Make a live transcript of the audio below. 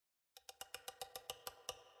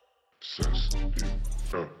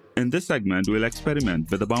In this segment, we'll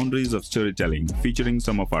experiment with the boundaries of storytelling, featuring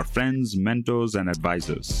some of our friends, mentors, and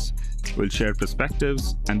advisors. We'll share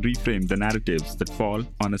perspectives and reframe the narratives that fall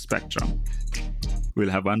on a spectrum. We'll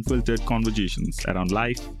have unfiltered conversations around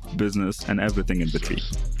life, business, and everything in between.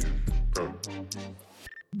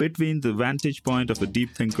 Between the vantage point of a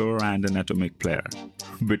deep thinker and an atomic player.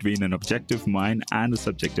 Between an objective mind and a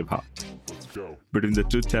subjective heart. Between the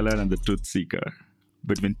truth teller and the truth seeker.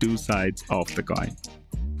 Between two sides of the coin.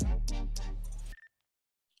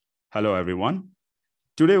 Hello, everyone.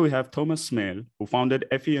 Today we have Thomas Smale, who founded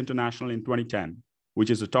FE International in 2010, which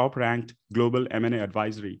is a top-ranked global M&A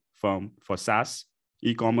advisory firm for SaaS,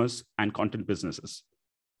 e-commerce, and content businesses.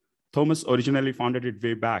 Thomas originally founded it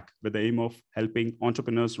way back with the aim of helping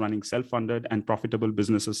entrepreneurs running self-funded and profitable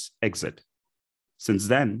businesses exit. Since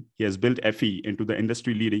then, he has built FE into the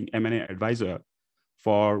industry-leading M&A advisor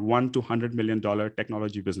for $1 to $100 million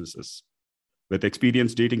technology businesses. With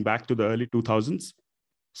experience dating back to the early 2000s,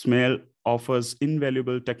 Smale offers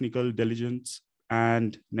invaluable technical diligence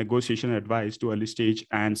and negotiation advice to early stage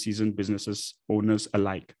and seasoned businesses owners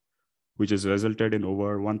alike, which has resulted in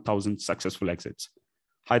over 1,000 successful exits.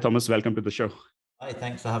 Hi, Thomas. Welcome to the show. Hi,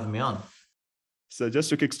 thanks for having me on. So just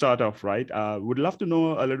to kickstart off, right, would love to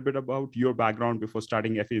know a little bit about your background before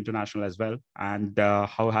starting FE International as well. And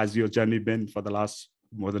how has your journey been for the last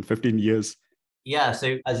more than 15 years? Yeah,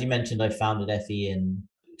 so as you mentioned, I founded FE in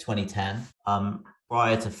 2010.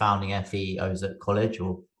 Prior to founding FE, I was at college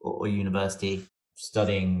or university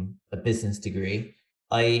studying a business degree.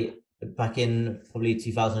 Back in probably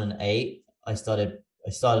 2008, I started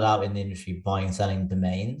out in the industry buying and selling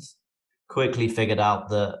domains. Quickly figured out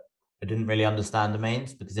that I didn't really understand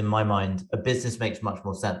domains because in my mind, a business makes much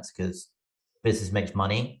more sense because business makes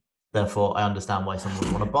money. Therefore, I understand why someone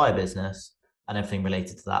would want to buy a business and everything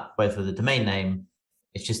related to that. Whereas with a domain name,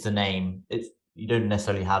 it's just a name. You don't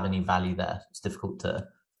necessarily have any value there. It's difficult to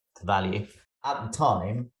value. At the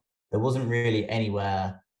time, there wasn't really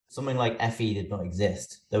anywhere, something like FE did not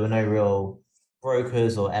exist. There were no real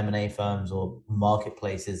brokers or M&A firms or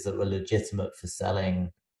marketplaces that were legitimate for selling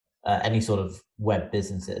any sort of web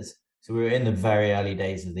businesses. So we were in the very early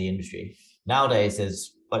days of the industry. Nowadays,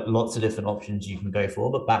 there's like lots of different options you can go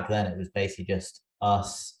for, but back then it was basically just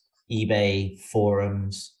us, eBay,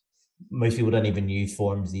 forums. Most people don't even use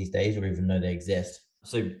forums these days or even know they exist.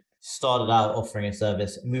 So started out offering a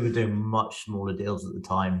service and we were doing much smaller deals at the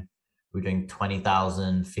time. We were doing $20,000,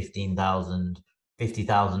 $15,000,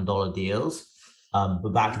 $50,000 deals.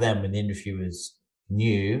 But back then when the industry was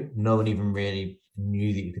new, no one even really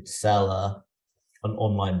knew that you could sell an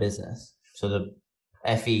online business. So the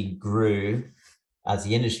FE grew as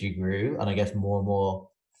the industry grew. And I guess more and more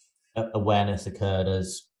awareness occurred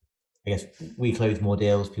as I guess we closed more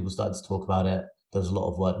deals. People started to talk about it. There's a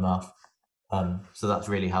lot of word of mouth. So that's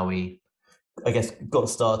really how we, I guess, got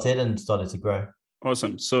started and started to grow.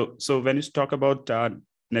 Awesome. So when you talk about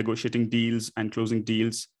negotiating deals and closing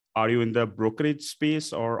deals, are you in the brokerage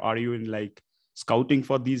space or are you in like scouting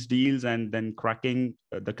for these deals and then cracking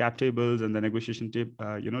the cap tables and the negotiation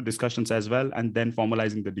discussions as well, and then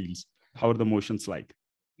formalizing the deals? How are the motions like?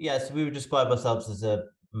 Yeah, so we would describe ourselves as a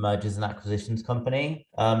mergers and acquisitions company,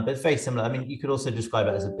 but it's very similar. I mean, you could also describe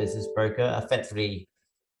it as a business broker. Effectively,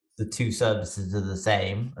 the two services are the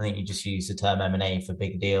same. I think you just use the term M&A for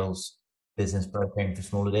big deals, business brokering for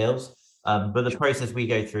smaller deals. But the process we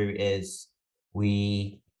go through is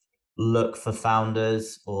we look for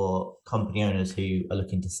founders or company owners who are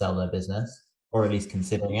looking to sell their business, or at least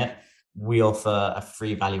considering it. We offer a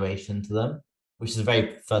free valuation to them, which is the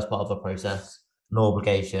very first part of our process. No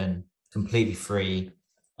obligation, completely free.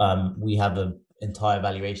 We have an entire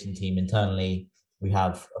valuation team internally. We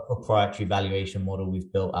have a proprietary valuation model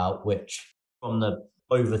we've built out, which from the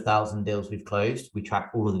over 1,000 deals we've closed, we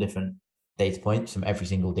track all of the different data points from every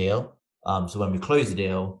single deal. So when we close the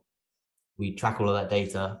deal, we track all of that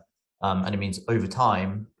data. And it means over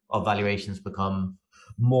time, our valuations become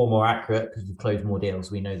more and more accurate because we've closed more deals.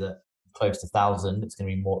 We know that close to 1,000, it's going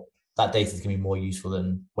to be more, that data is going to be more useful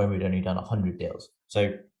than when we'd only done 100 deals.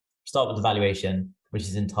 So start with the valuation, which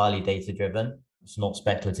is entirely data driven. It's not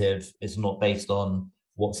speculative. It's not based on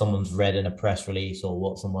what someone's read in a press release or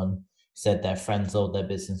what someone said their friend sold their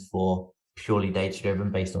business for. Purely data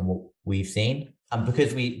driven based on what we've seen. And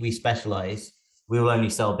because we specialize, we will only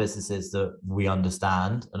sell businesses that we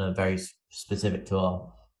understand and are very specific to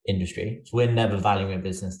our industry. So we're never valuing a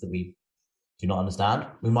business that we do not understand.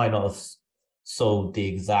 We might not have sold the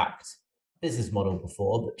exact business model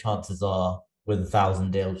before, but chances are with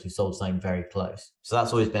 1,000 deals, we sold something very close. So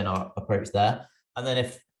that's always been our approach there. And then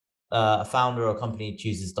if a founder or a company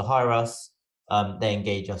chooses to hire us, they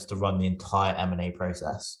engage us to run the entire M&A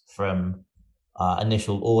process from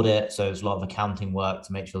initial audit. So there's a lot of accounting work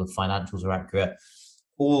to make sure the financials are accurate,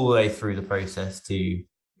 all the way through the process to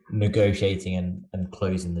negotiating and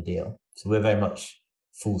closing the deal. So we're very much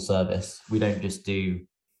full service. We don't just do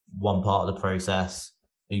one part of the process.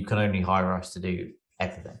 You can only hire us to do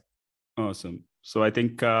everything. Awesome. So I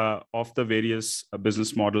think of the various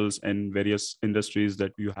business models and various industries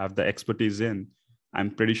that you have the expertise in,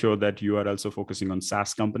 I'm pretty sure that you are also focusing on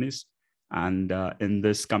SaaS companies. And in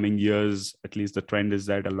this coming years, at least the trend is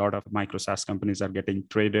that a lot of micro SaaS companies are getting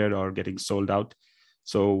traded or getting sold out.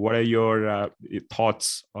 So what are your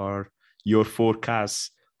thoughts or your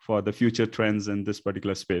forecasts for the future trends in this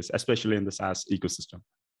particular space, especially in the SaaS ecosystem?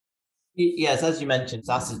 Yes, as you mentioned,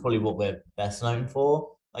 SaaS is probably what we're best known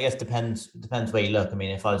for. I guess depends where you look. I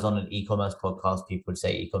mean, if I was on an e-commerce podcast, people would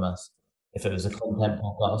say e-commerce. If it was a content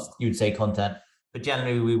podcast, you would say content. But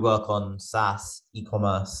generally, we work on SaaS,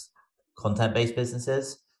 e-commerce, content-based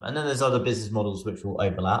businesses. And then there's other business models which will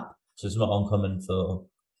overlap. So it's not uncommon for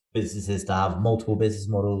businesses to have multiple business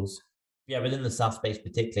models. Yeah, within the SaaS space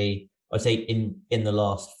particularly, I'd say in the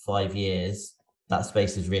last 5 years, that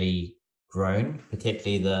space has really grown,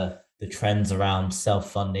 particularly the trends around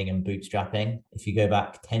self-funding and bootstrapping. If you go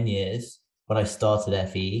back 10 years, when I started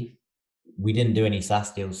FE, we didn't do any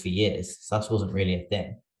SaaS deals for years. SaaS wasn't really a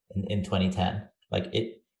thing in 2010.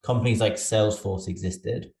 Companies like Salesforce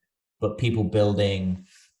existed, but people building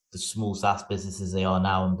the small SaaS businesses they are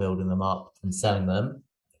now and building them up and selling them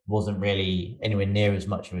wasn't really anywhere near as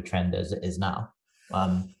much of a trend as it is now.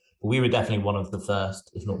 But we were definitely one of the first,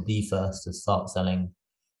 if not the first, to start selling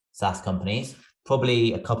SaaS companies,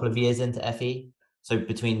 probably a couple of years into FE. So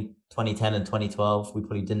between 2010 and 2012, we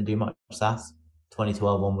probably didn't do much SaaS.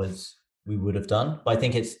 2012 onwards, we would have done. But I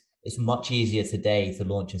think it's much easier today to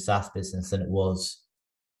launch a SaaS business than it was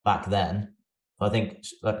back then. I think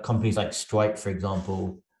companies like Stripe, for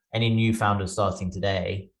example, any new founder starting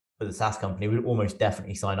today with a SaaS company would almost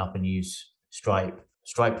definitely sign up and use Stripe.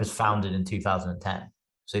 Stripe was founded in 2010.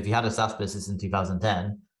 So if you had a SaaS business in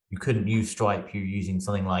 2010, you couldn't use Stripe. You were using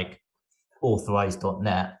something like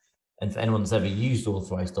Authorize.net. And for anyone that's ever used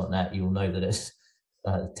Authorize.net, you'll know that it's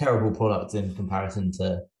a terrible product in comparison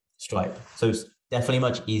to Stripe. So it's definitely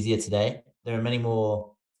much easier today. There are many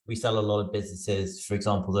more. We sell a lot of businesses, for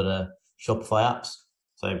example, that are Shopify apps.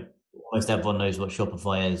 So almost everyone knows what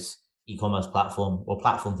Shopify is, e-commerce platform or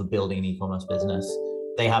platform for building an e-commerce business.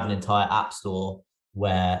 They have an entire app store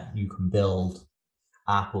where you can build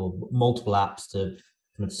app or multiple apps to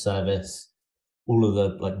kind of service all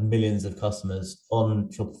of the millions of customers on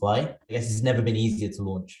Shopify. I guess it's never been easier to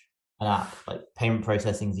launch an app. Payment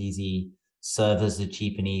processing is easy, servers are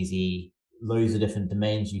cheap and easy, loads of different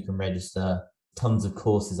domains you can register, tons of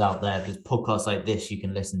courses out there. There's podcasts like this you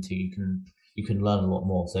can listen to. You can learn a lot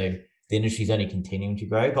more. So the industry is only continuing to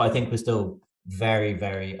grow, but I think we're still very,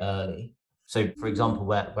 very early. So for example,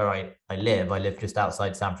 where I live just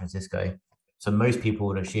outside San Francisco. So most people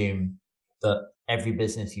would assume that every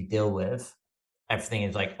business you deal with, everything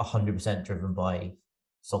is 100% driven by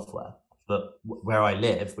software. But where I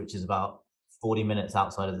live, which is about 40 minutes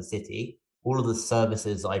outside of the city, all of the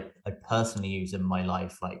services I personally use in my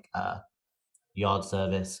life, yard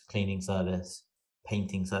service, cleaning service,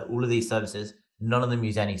 painting service, all of these services, none of them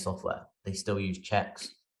use any software. They still use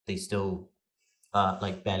checks. They still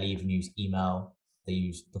barely even use email. They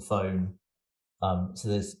use the phone. So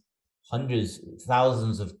there's hundreds,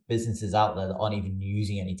 thousands of businesses out there that aren't even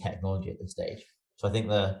using any technology at this stage. So I think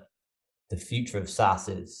the future of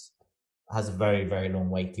SaaS has a very, very long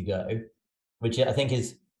way to go, which I think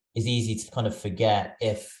is easy to kind of forget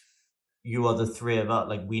if you are the three of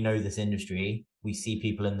us. We know this industry, we see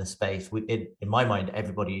people in the space. In my mind,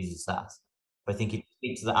 everybody uses SaaS. But I think if you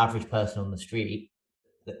speak to the average person on the street,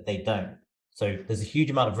 they don't. So there's a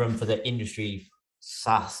huge amount of room for the industry,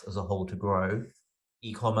 SaaS as a whole, to grow.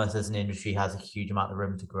 E-commerce as an industry has a huge amount of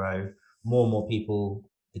room to grow. More and more people,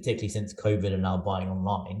 particularly since COVID, are now buying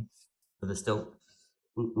online, but there's still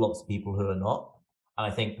lots of people who are not.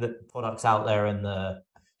 And I think that products out there and the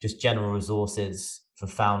just general resources for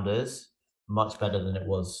founders, much better than it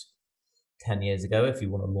was 10 years ago. If you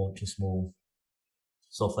want to launch a small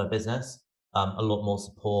software business, a lot more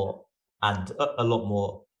support and a lot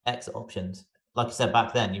more exit options. Like I said,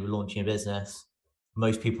 back then you were launching a business.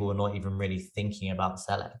 Most people were not even really thinking about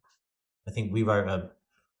selling. I think we wrote an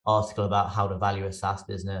article about how to value a SaaS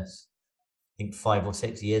business, I think 5 or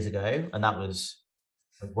 6 years ago. And that was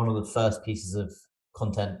one of the first pieces of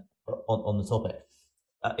content on the topic.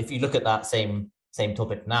 If you look at that same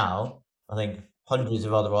topic now, I think hundreds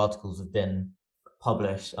of other articles have been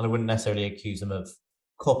published, and I wouldn't necessarily accuse them of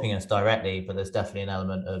copying us directly, but there's definitely an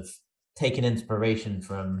element of taking inspiration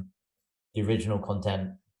from the original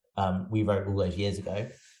content we wrote all those years ago.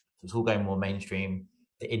 So it's all going more mainstream.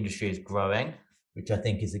 The industry is growing, which I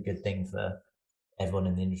think is a good thing for everyone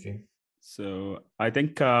in the industry. So I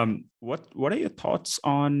think what are your thoughts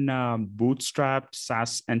on bootstrapped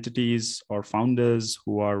SaaS entities or founders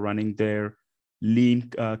who are running their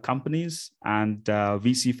lean companies and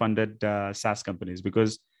VC funded SaaS companies?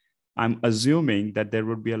 Because I'm assuming that there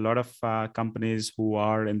would be a lot of companies who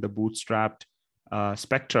are in the bootstrapped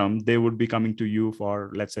spectrum. They would be coming to you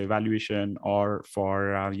for, let's say, valuation or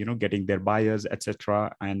for getting their buyers,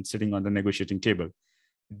 etc., and sitting on the negotiating table.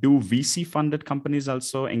 Do VC funded companies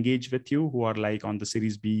also engage with you who are like on the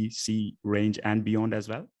Series B, C range and beyond as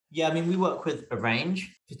well? Yeah, I mean, we work with a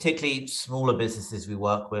range, particularly smaller businesses we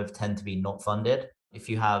work with tend to be not funded. If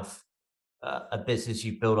you have a business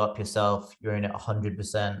you build up yourself, you're in it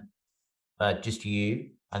 100%, just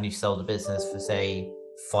you, and you sell the business for, say,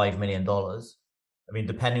 $5 million. I mean,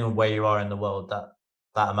 depending on where you are in the world,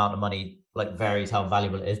 that amount of money like varies how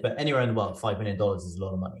valuable it is. But anywhere in the world, $5 million is a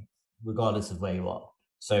lot of money, regardless of where you are.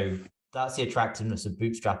 So that's the attractiveness of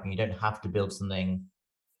bootstrapping. You don't have to build something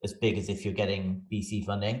as big as if you're getting VC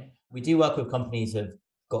funding. We do work with companies that have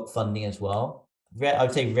got funding as well. I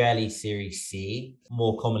would say rarely Series C.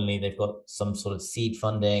 More commonly, they've got some sort of seed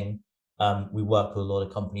funding. We work with a lot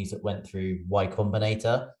of companies that went through Y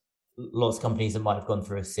Combinator. Lots of companies that might have gone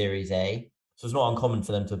through a Series A. So it's not uncommon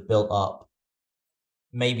for them to have built up,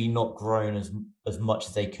 maybe not grown as much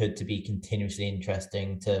as they could to be continuously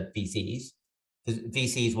interesting to VCs. Because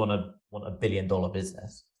VCs want a $1 billion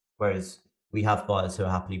business, whereas we have buyers who are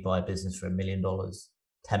happily buy a business for $1 million,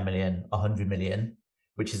 10 million, 100 million,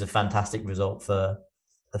 which is a fantastic result for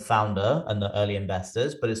the founder and the early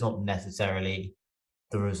investors, but it's not necessarily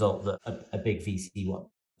the result that a big VC wants.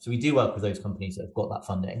 So we do work with those companies that have got that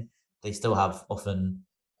funding. They still have often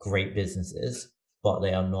great businesses, but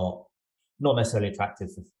they are not necessarily attractive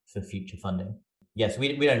for future funding. Yes,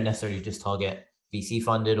 we don't necessarily just target VC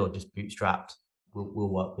funded or just bootstrapped. We'll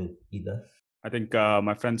work with either. I think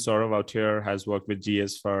my friend Saurav out here has worked with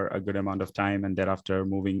GS for a good amount of time and thereafter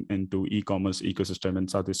moving into e-commerce ecosystem in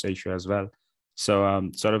Southeast Asia as well. So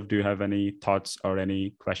Saurav, do you have any thoughts or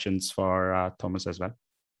any questions for Thomas as well?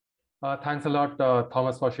 Thanks a lot,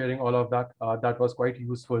 Thomas, for sharing all of that. That was quite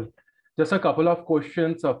useful. Just a couple of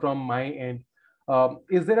questions from my end.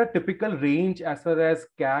 Is there a typical range as far as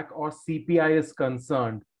CAC or CPI is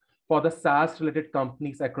concerned for the SaaS related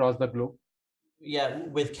companies across the globe? Yeah,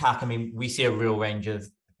 with CAC, I mean, we see a real range of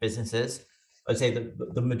businesses. I'd say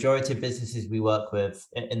that the majority of businesses we work with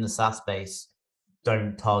in the SaaS space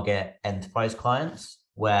don't target enterprise clients,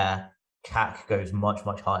 where CAC goes much,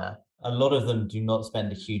 much higher. A lot of them do not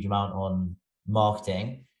spend a huge amount on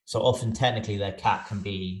marketing. So often technically their CAC can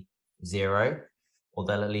be zero, or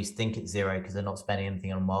they'll at least think it's zero because they're not spending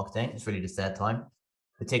anything on marketing. It's really just their time,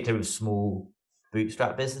 particularly with small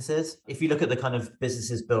bootstrap businesses. If you look at the kind of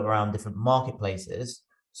businesses built around different marketplaces,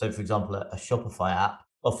 so for example, a Shopify app,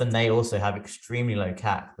 often they also have extremely low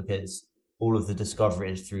CAC because all of the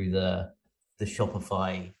discovery is through the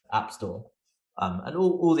Shopify app store. And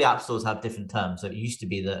all the app stores have different terms. So it used to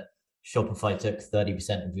be that Shopify took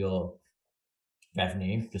 30% of your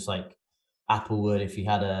revenue, just like Apple would if you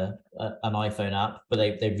had an iPhone app, but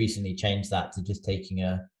they recently changed that to just taking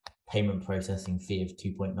a payment processing fee of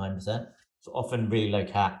 2.9%. So often really low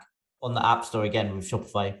CAC. On the App Store, again, with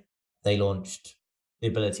Shopify, they launched the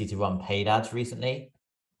ability to run paid ads recently.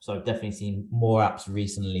 So I've definitely seen more apps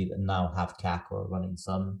recently that now have CAC or are running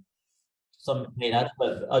some paid ads,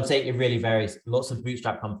 but I'd say it really varies. Lots of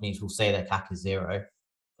bootstrap companies will say their CAC is zero.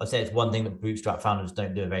 I'd say it's one thing that bootstrap founders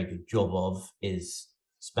don't do a very good job of is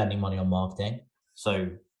spending money on marketing. So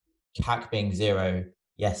CAC being zero,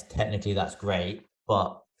 yes, technically that's great,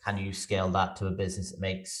 but can you scale that to a business that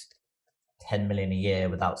makes 10 million a year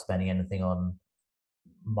without spending anything on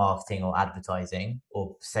marketing or advertising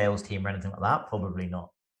or sales team or anything like that? Probably not.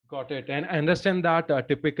 Got it. And I understand that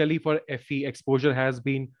typically for FE, exposure has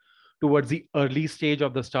been towards the early stage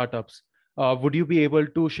of the startups. Would you be able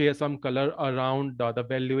to share some color around the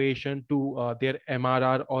valuation to their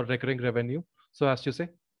MRR or recurring revenue? So as to say,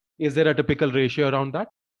 is there a typical ratio around that?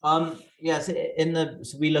 Yes,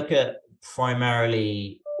 so we look at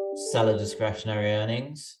primarily seller discretionary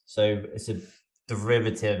earnings. So it's a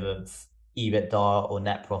derivative of EBITDA or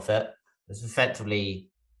net profit. It's effectively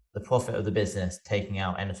the profit of the business taking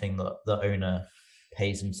out anything that the owner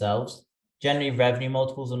pays themselves. Generally, revenue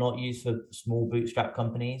multiples are not used for small bootstrap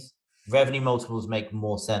companies. Revenue multiples make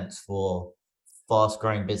more sense for fast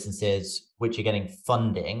growing businesses, which are getting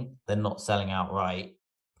funding. They're not selling outright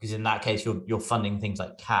because in that case, you're funding things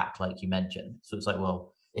like CAC, like you mentioned. So it's like,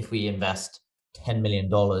 well, if we invest $10 million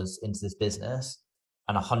into this business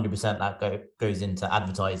and 100% that goes into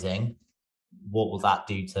advertising, what will that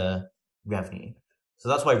do to revenue? So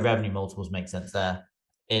that's why revenue multiples make sense there.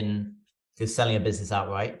 If you're selling a business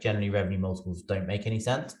outright, generally revenue multiples don't make any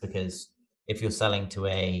sense, because if you're selling to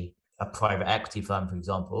a private equity firm, for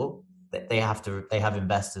example, they have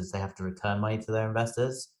investors, they have to return money to their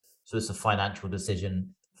investors. So it's a financial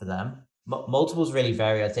decision for them. Multiples really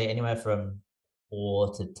vary. I'd say anywhere from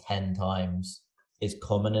 4 to 10 times is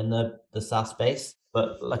common in the SaaS space.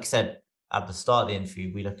 But like I said, at the start of the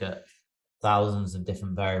interview, we look at thousands of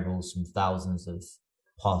different variables from thousands of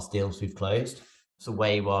past deals we've closed. So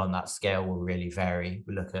where you are on that scale will really vary.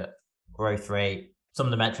 We look at growth rate, some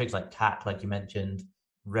of the metrics like CAC, like you mentioned,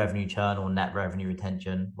 revenue churn or net revenue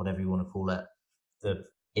retention, whatever you want to call it, the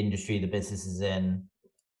industry the business is in.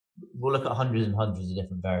 We'll look at hundreds and hundreds of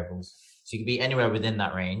different variables. So you could be anywhere within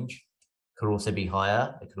that range. Could also be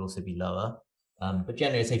higher. It could also be lower. But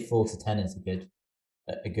generally, I'd say 4 to 10 is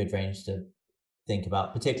a good range to think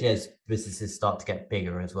about, particularly as businesses start to get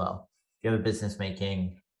bigger as well. If you have a business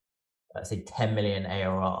making, let's say, 10 million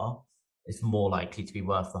ARR, it's more likely to be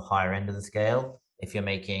worth the higher end of the scale. If you're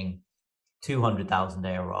making 200,000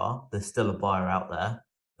 ARR, there's still a buyer out there,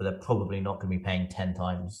 but they're probably not going to be paying 10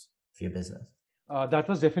 times for your business. That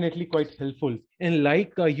was definitely quite helpful. And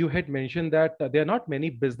like you had mentioned that there are not many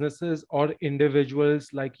businesses or individuals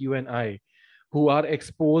like you and I who are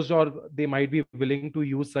exposed, or they might be willing to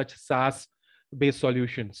use such SaaS-based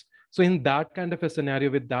solutions. So in that kind of a scenario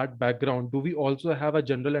with that background, do we also have a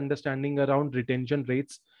general understanding around retention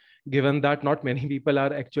rates, given that not many people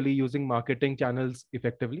are actually using marketing channels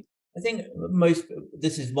effectively? I think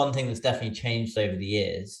this is one thing that's definitely changed over the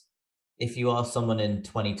years. If you ask someone in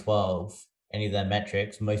 2012, any of their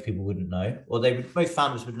metrics, most people wouldn't know, or most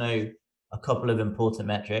founders would know a couple of important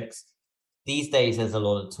metrics. These days, there's a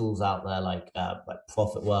lot of tools out there like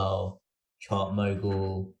Profitwell,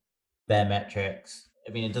 ChartMogul, Baremetrics.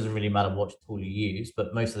 I mean, it doesn't really matter what tool you use,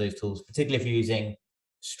 but most of those tools, particularly if you're using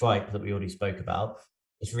Stripe that we already spoke about,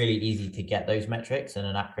 it's really easy to get those metrics in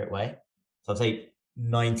an accurate way. So I'd say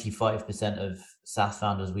 95% of SaaS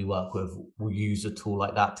founders we work with will use a tool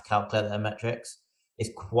like that to calculate their metrics. It's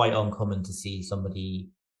quite uncommon to see somebody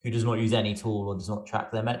who does not use any tool or does not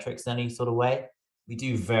track their metrics in any sort of way. We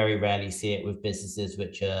do very rarely see it with businesses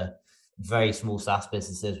which are very small SaaS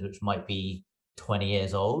businesses, which might be 20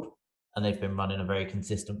 years old, and they've been running a very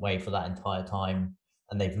consistent way for that entire time,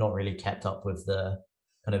 and they've not really kept up with the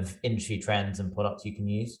kind of industry trends and products you can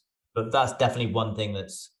use. But that's definitely one thing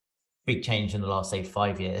that's big change in the last, say,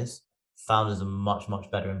 5 years. Founders are much, much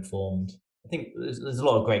better informed. I think there's a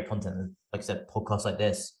lot of great content. Like I said, podcasts like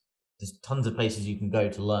this, there's tons of places you can go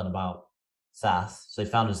to learn about SaaS. So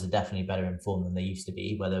founders are definitely better informed than they used to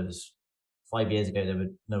be, where there was 5 years ago, they were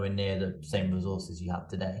nowhere near the same resources you have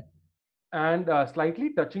today. And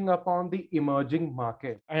slightly touching upon the emerging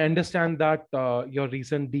market, I understand that your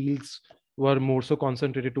recent deals were more so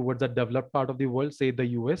concentrated towards the developed part of the world, say the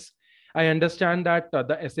US. I understand that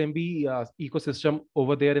the SMB ecosystem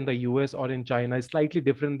over there in the US or in China is slightly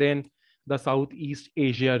different than the Southeast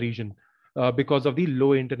Asia region because of the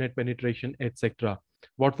low internet penetration, etc.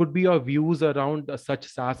 What would be your views around such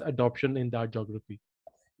SaaS adoption in that geography?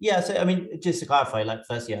 Yeah, so I mean, just to clarify, like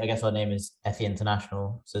firstly, I guess our name is FE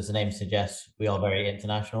International. So as the name suggests, we are very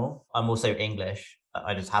international. I'm also English.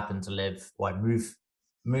 I just happen to I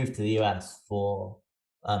moved to the US for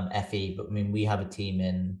FE, but I mean, we have a team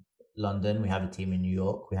in London, we have a team in New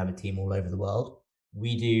York, we have a team all over the world.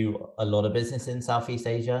 We do a lot of business in Southeast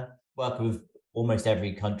Asia, work with almost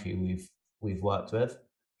every country we've worked with.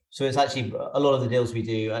 So it's actually a lot of the deals we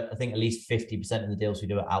do, I think at least 50% of the deals we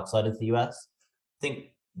do are outside of the US. I think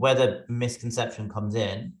where the misconception comes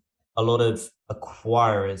in, a lot of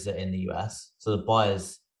acquirers are in the US. So the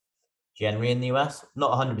buyers generally in the US,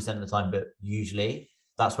 not 100% of the time, but usually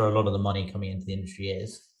that's where a lot of the money coming into the industry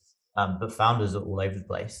is. But founders are all over the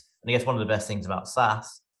place. And I guess one of the best things about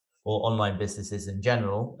SaaS or online businesses in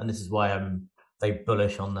general, and this is why I'm very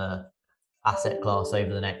bullish on the asset class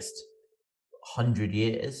over the next 100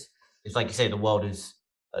 years, is like you say, the world is,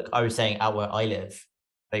 like I was saying, out where I live,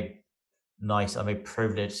 very nice. I'm very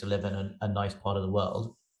privileged to live in a nice part of the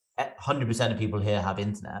world. 100% of people here have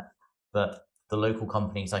internet, but the local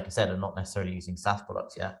companies, like I said, are not necessarily using SaaS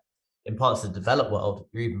products yet. In parts of the developed world,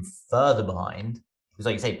 you're even further behind because,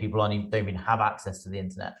 like you say, people don't even have access to the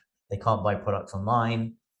internet. They can't buy products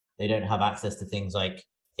online. They don't have access to things like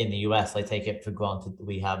in the US. I take it for granted that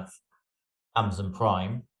we have Amazon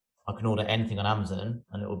Prime. I can order anything on Amazon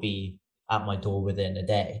and it will be at my door within a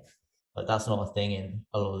day. Like that's not a thing in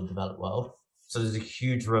a lot of the developed world. So there's a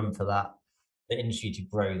huge room for that, the industry to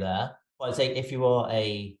grow there. But I'd say if you're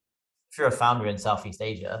a founder in Southeast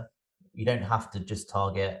Asia, you don't have to just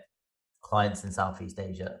target clients in Southeast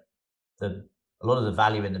Asia. A lot of the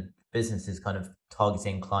value in the business is kind of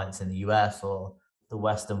targeting clients in the US or the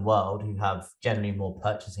Western world who have generally more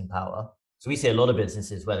purchasing power. So we see a lot of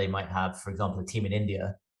businesses where they might have, for example, a team in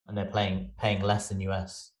India and they're paying less than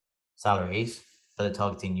US salaries, but they're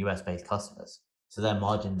targeting US based customers. So their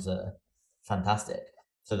margins are fantastic.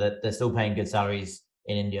 So that they're still paying good salaries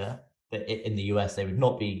in India, but in the US they would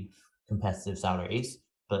not be competitive salaries.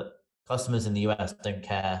 But customers in the US don't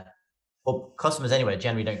care, or customers anyway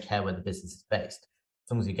generally don't care where the business is based.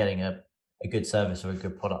 As long as you're getting a good service or a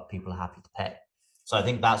good product, people are happy to pay. So I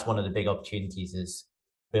think that's one of the big opportunities is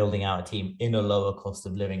building out a team in a lower cost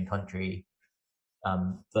of living country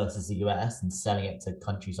versus the US and selling it to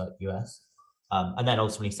countries like the US. And then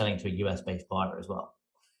ultimately selling to a US based buyer as well.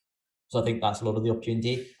 So I think that's a lot of the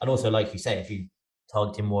opportunity. And also, like you say, if you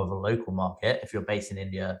targeting more of a local market, if you're based in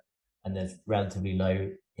India and there's relatively low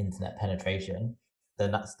internet penetration,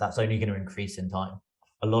 then that's only going to increase in time.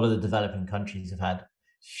 A lot of the developing countries have had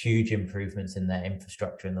huge improvements in their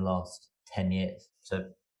infrastructure in the last 10 years. So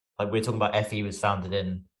like we're talking about FE was founded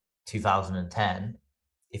in 2010.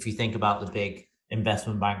 If you think about the big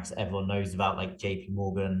investment banks everyone knows about, like JP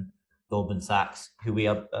Morgan, Goldman Sachs, who we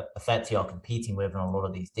are effectively are competing with on a lot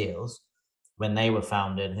of these deals, when they were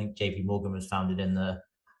founded, I think JP Morgan was founded in the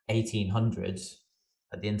 1800s,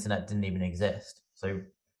 but the internet didn't even exist. So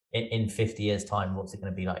in 50 years time, what's it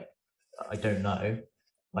going to be like? I don't know.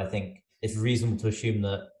 I think it's reasonable to assume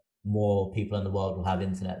that more people in the world will have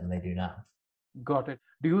internet than they do now. Got it.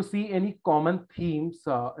 Do you see any common themes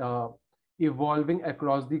evolving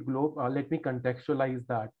across the globe? Let me contextualize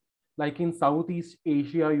that. Like in Southeast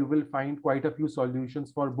Asia, you will find quite a few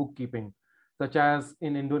solutions for bookkeeping, such as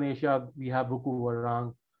in Indonesia, we have Buku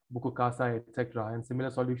Warang, Buku Kasa, etc. And similar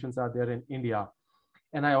solutions are there in India.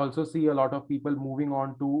 And I also see a lot of people moving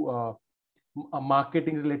on to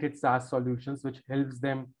marketing related SaaS solutions, which helps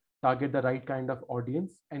them target the right kind of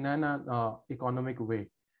audience in an economic way.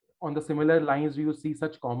 On the similar lines, do you see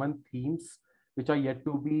such common themes which are yet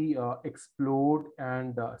to be explored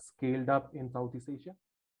and scaled up in Southeast Asia?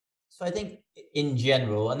 So I think in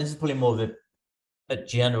general, and this is probably more of a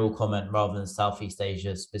general comment rather than Southeast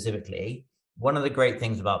Asia specifically, one of the great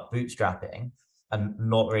things about bootstrapping and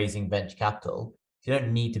not raising venture capital, you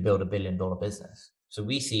don't need to build $1 billion business. So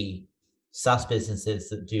we see SaaS businesses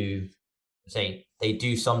that they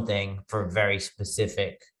do something for a very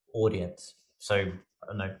specific audience. So I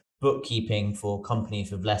don't know, bookkeeping for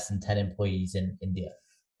companies with less than 10 employees in India,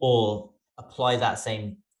 or apply that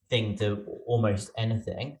same thing to almost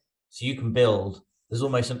anything. So you can there's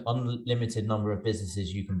almost an unlimited number of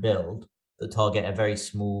businesses you can build that target a very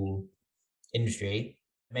small industry.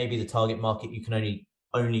 Maybe the target market, you can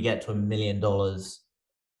only get to $1 million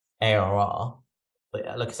ARR.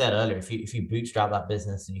 But like I said earlier, if you bootstrap that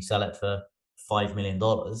business and you sell it for $5 million,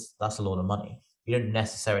 that's a lot of money. You don't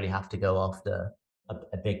necessarily have to go after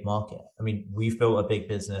a big market. I mean, we've built a big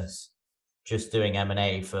business just doing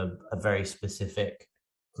M&A for a very specific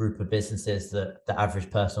group of businesses that the average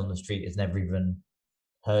person on the street has never even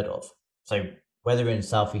heard of. So whether in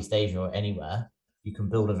Southeast Asia or anywhere, you can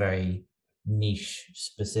build a very niche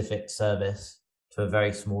specific service to a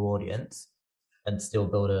very small audience and still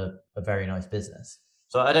build a very nice business.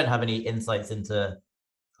 So I don't have any insights into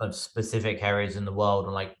kind of specific areas in the world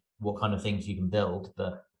and like what kind of things you can build,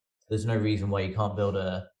 but there's no reason why you can't build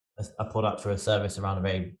a product or a service around a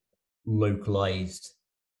very localized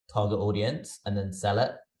target audience and then sell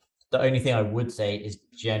it. The only thing I would say is,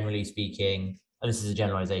 generally speaking, and this is a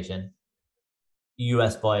generalization,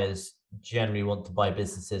 US buyers generally want to buy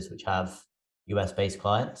businesses which have US based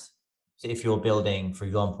clients. So if you're building, for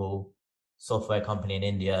example, software company in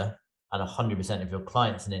India and 100% of your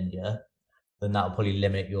clients in India, then that will probably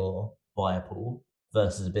limit your buyer pool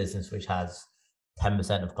versus a business which has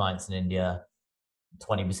 10% of clients in India,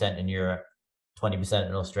 20% in Europe, 20%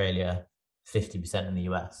 in Australia, 50% in the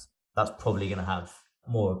US. That's probably going to have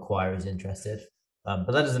more acquirers interested.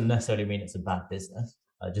 But that doesn't necessarily mean it's a bad business.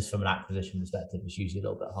 Just from an acquisition perspective, it's usually a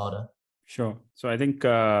little bit harder. Sure. So I think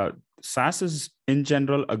SaaS is in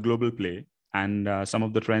general a global play. And some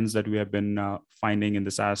of the trends that we have been finding in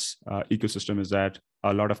the SaaS ecosystem is that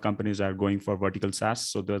a lot of companies are going for vertical SaaS.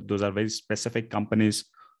 So those are very specific companies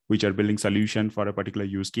which are building solution for a particular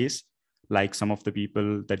use case, like some of the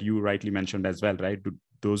people that you rightly mentioned as well, right?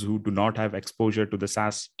 Those who do not have exposure to the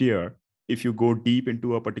SaaS tier. If you go deep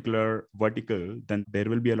into a particular vertical, then there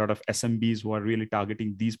will be a lot of SMBs who are really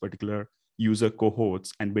targeting these particular user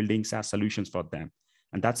cohorts and building SaaS solutions for them.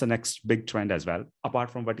 And that's the next big trend as well. Apart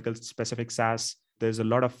from vertical specific SaaS, there's a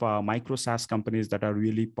lot of micro SaaS companies that are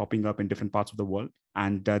really popping up in different parts of the world.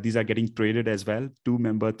 And these are getting traded as well.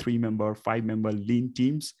 2-member, 3-member, 5-member lean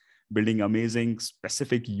teams building amazing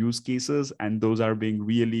specific use cases. And those are being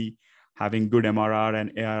really having good MRR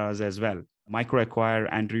and ARRs as well.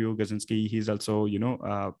 Microacquire, Andrew Gazinski, he's also,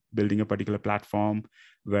 building a particular platform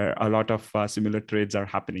where a lot of similar trades are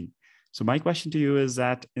happening. So my question to you is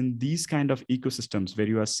that in these kind of ecosystems where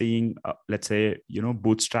you are seeing, let's say,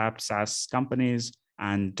 bootstrapped SaaS companies,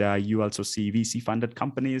 and you also see VC funded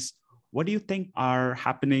companies, what do you think are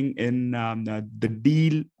happening in the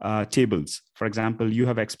deal tables? For example, you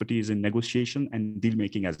have expertise in negotiation and deal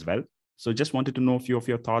making as well. So just wanted to know a few of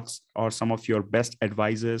your thoughts or some of your best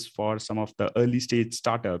advices for some of the early stage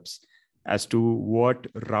startups as to what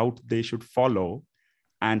route they should follow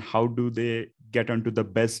and how do they get onto the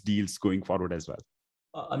best deals going forward as well.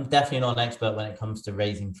 I'm definitely not an expert when it comes to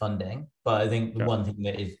raising funding, but I think the one thing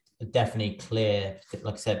that is definitely clear,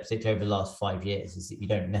 like I said, particularly over the last 5 years, is that you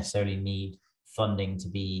don't necessarily need funding to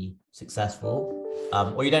be successful,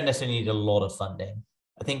 or you don't necessarily need a lot of funding.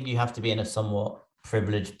 I think you have to be in a somewhat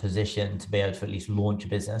privileged position to be able to at least launch a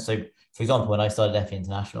business. So, for example, when I started FE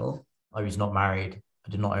International, I was not married.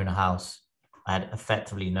 I did not own a house. I had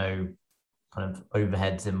effectively no kind of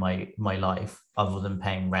overheads in my life other than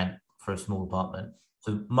paying rent for a small apartment.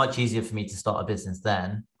 So much easier for me to start a business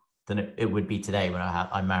then than it would be today when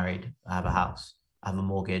I'm married, I have a house, I have a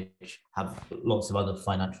mortgage, have lots of other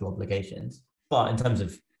financial obligations. But in terms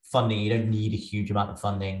of funding, you don't need a huge amount of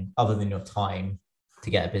funding other than your time to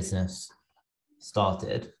get a business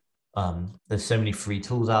started. There's so many free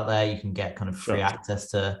tools out there. You can get kind of free access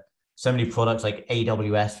to so many products. Like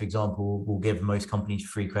AWS, for example, will give most companies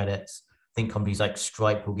free credits. I think companies like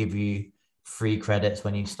Stripe will give you free credits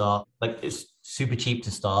when you start. Like, it's super cheap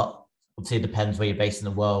to start. Obviously, it depends where you're based in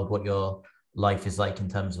the world, what your life is like in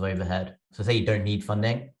terms of overhead. So say you don't need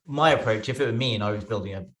funding. My approach, if it were me and I was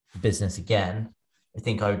building a business again, I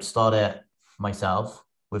think I would start it myself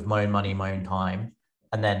with my own money, my own time,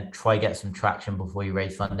 and then try get some traction before you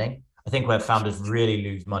raise funding. I think where founders really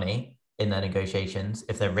lose money in their negotiations,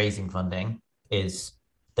 if they're raising funding, is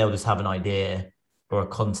they'll just have an idea or a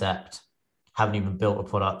concept, haven't even built a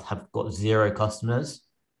product, have got 0 customers,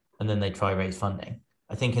 and then they try raise funding.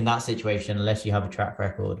 I think in that situation, unless you have a track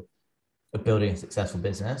record of building a successful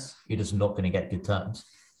business, you're just not going to get good terms.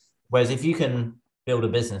 Whereas if you can build a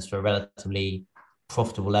business to a relatively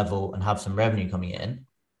profitable level and have some revenue coming in,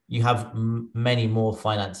 you have many more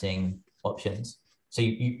financing options. So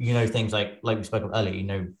you know things like we spoke of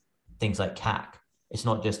earlier, things like CAC. It's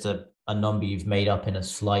not just a number you've made up in a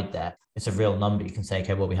slide deck. It's a real number. You can say,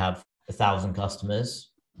 okay, well, we have 1,000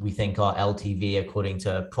 customers. We think our LTV according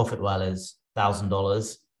to Profitwell is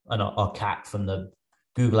 $1,000, and our CAC from the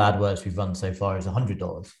Google AdWords we've run so far is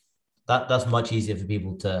 $100. That's much easier for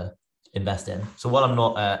people to invest in. So while I'm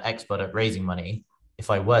not an expert at raising money, if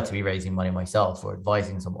I were to be raising money myself or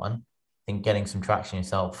advising someone, I think getting some traction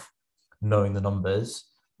yourself, knowing the numbers,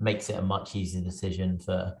 makes it a much easier decision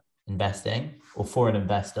for investing or for an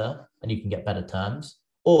investor, and you can get better terms.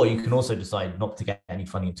 Or you can also decide not to get any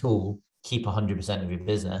funding at all, keep 100% of your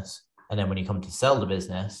business. And then when you come to sell the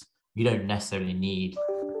business, you don't necessarily need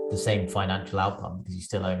the same financial outcome because you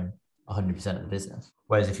still own 100% of the business.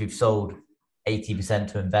 Whereas if you've sold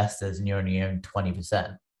 80% to investors and you only own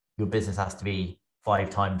 20%, your business has to be 5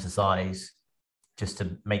 times the size just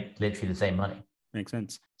to make literally the same money. Makes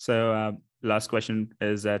sense. So last question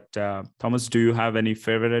is that, Thomas, do you have any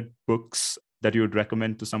favorite books that you would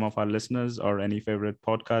recommend to some of our listeners, or any favorite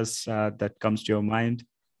podcasts that comes to your mind,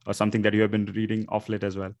 or something that you have been reading off late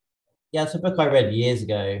as well? Yeah, it's a book I read years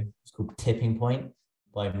ago. It's called Tipping Point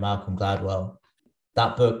by Malcolm Gladwell.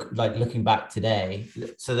 That book, like looking back today,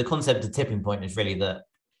 so the concept of tipping point is really that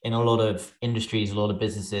in a lot of industries, a lot of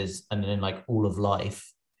businesses, and in like all of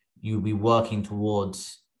life, you'll be working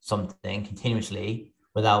towards something continuously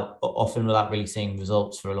often without really seeing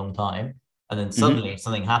results for a long time. And then suddenly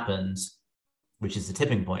something happens, which is the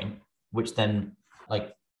tipping point, which then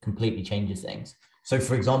like completely changes things. So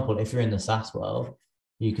for example, if you're in the SaaS world,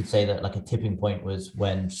 you could say that like a tipping point was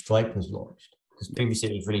when Stripe was launched, because previously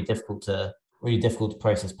it was really difficult to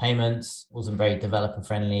process payments, wasn't very developer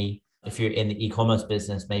friendly. If you're in the e-commerce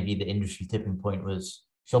business, maybe the industry tipping point was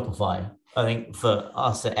Shopify. I think for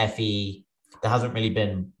us at FE, there hasn't really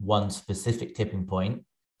been one specific tipping point,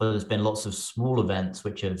 but there's been lots of small events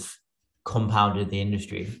which have compounded the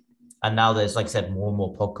industry. And now there's, like I said, more and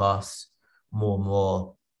more podcasts, more and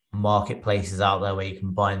more marketplaces out there where you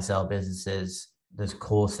can buy and sell businesses. There's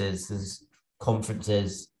courses, there's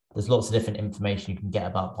conferences. there's lots of different information you can get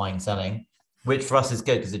about buying, selling, which for us is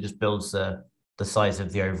good because it just builds the size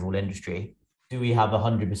of the overall industry. Do we have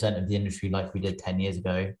 100% of the industry like we did 10 years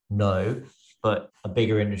ago? No, but a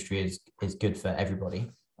bigger industry is good for everybody.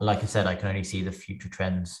 And like I said, I can only see the future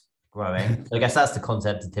trends growing. So I guess that's the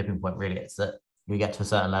concept of tipping point, really. It's that you get to a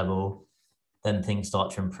certain level, then things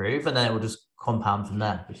start to improve, and then it will just compound from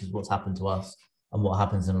there, which is what's happened to us and what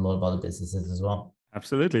happens in a lot of other businesses as well.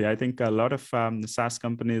 Absolutely. I think a lot of SaaS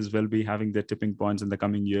companies will be having their tipping points in the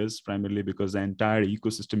coming years, primarily because the entire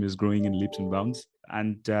ecosystem is growing in leaps and bounds.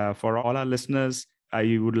 And for all our listeners,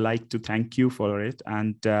 I would like to thank you for it.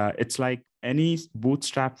 And it's like any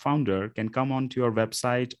bootstrap founder can come onto your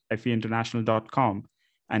website, feinternational.com,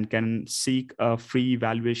 and can seek a free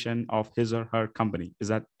valuation of his or her company. Is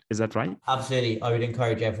that right? Absolutely. I would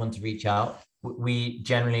encourage everyone to reach out. We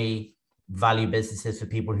generally value businesses for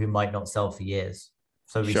people who might not sell for years.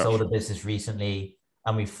 So we sold a business recently,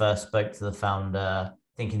 and we first spoke to the founder,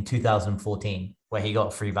 I think in 2014, where he got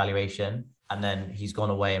a free valuation. And then he's gone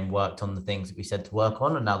away and worked on the things that we said to work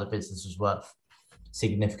on. And now the business is worth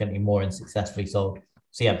significantly more and successfully sold.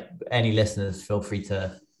 So yeah, any listeners, feel free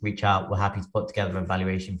to reach out. We're happy to put together a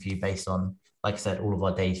valuation for you based on, like I said, all of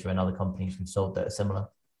our data and other companies we've sold that are similar.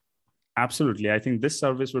 Absolutely. I think this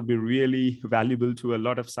service would be really valuable to a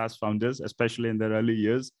lot of SaaS founders, especially in their early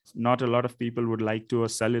years. Not a lot of people would like to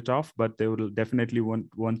sell it off, but they would definitely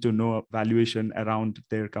want to know a valuation around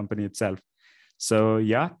their company itself. So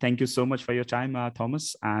yeah, thank you so much for your time,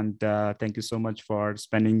 Thomas. And thank you so much for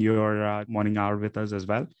spending your morning hour with us as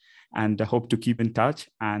well. And I hope to keep in touch.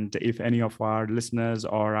 And if any of our listeners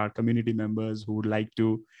or our community members who would like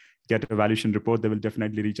to get a valuation report, they will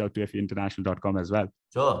definitely reach out to feinternational.com as well.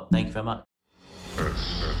 Sure. Thank you very much.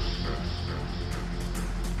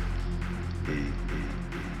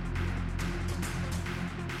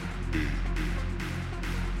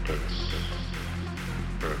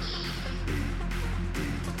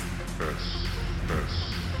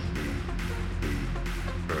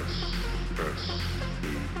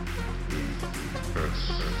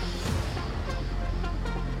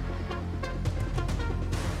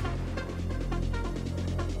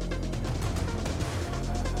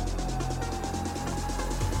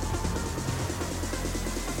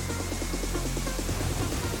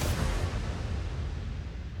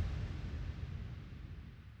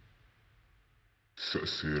 Set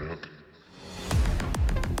it up.